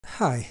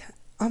Hi,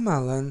 I'm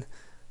Alan,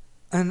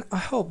 and I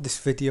hope this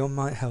video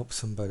might help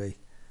somebody.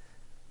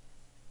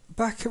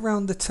 Back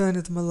around the turn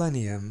of the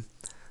millennium,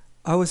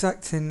 I was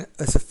acting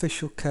as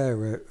official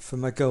carer for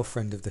my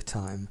girlfriend of the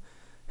time,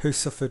 who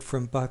suffered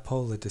from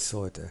bipolar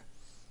disorder.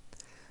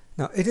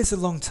 Now, it is a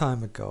long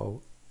time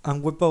ago,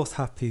 and we're both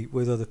happy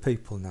with other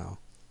people now.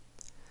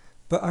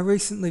 But I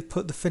recently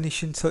put the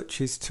finishing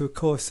touches to a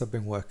course I've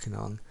been working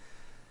on,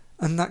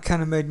 and that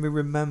kind of made me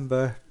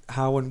remember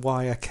how and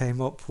why I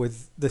came up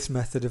with this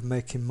method of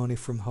making money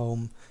from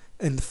home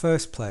in the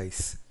first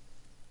place.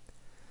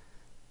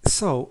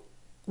 So,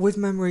 with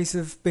memories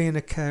of being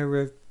a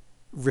carer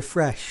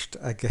refreshed,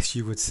 I guess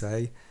you would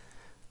say,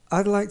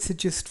 I'd like to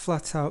just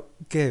flat out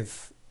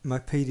give my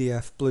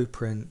PDF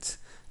blueprint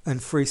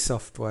and free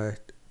software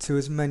to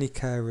as many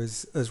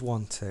carers as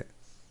want it.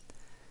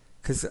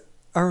 Because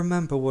I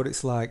remember what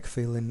it's like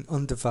feeling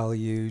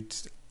undervalued,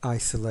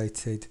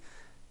 isolated,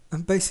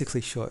 and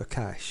basically short of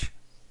cash.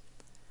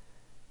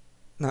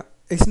 Now,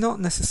 it's not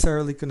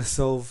necessarily going to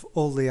solve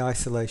all the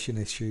isolation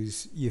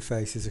issues you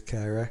face as a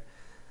carer,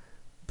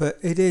 but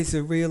it is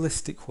a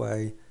realistic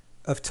way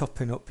of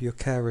topping up your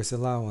carer's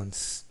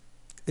allowance,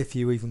 if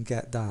you even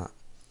get that.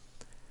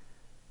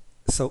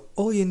 So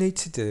all you need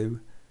to do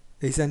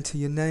is enter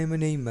your name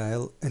and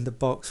email in the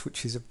box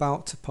which is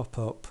about to pop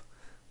up,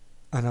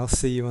 and I'll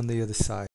see you on the other side.